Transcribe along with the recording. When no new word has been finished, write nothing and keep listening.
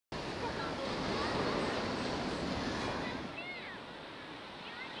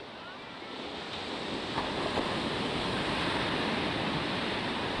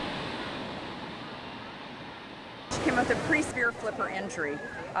came with a pre-spear flipper injury.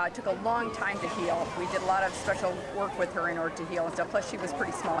 It took a long time to heal. We did a lot of special work with her in order to heal and stuff. Plus, she was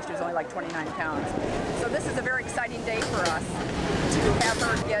pretty small. She was only like 29 pounds. So this is a very exciting day for us to have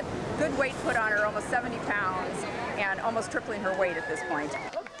her get good weight put on her, almost 70 pounds, and almost tripling her weight at this point.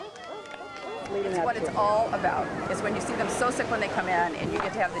 It's what it's all about, is when you see them so sick when they come in, and you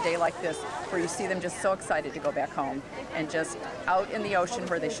get to have the day like this where you see them just so excited to go back home and just out in the ocean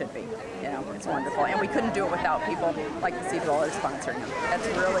where they should be. You know, it's wonderful. And we couldn't do it without people like the Sea Dwellers sponsoring them. That's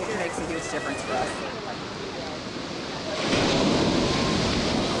really makes a huge difference for us.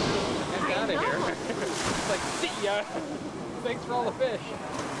 Get out of here. It's like, see ya. Thanks for all the fish.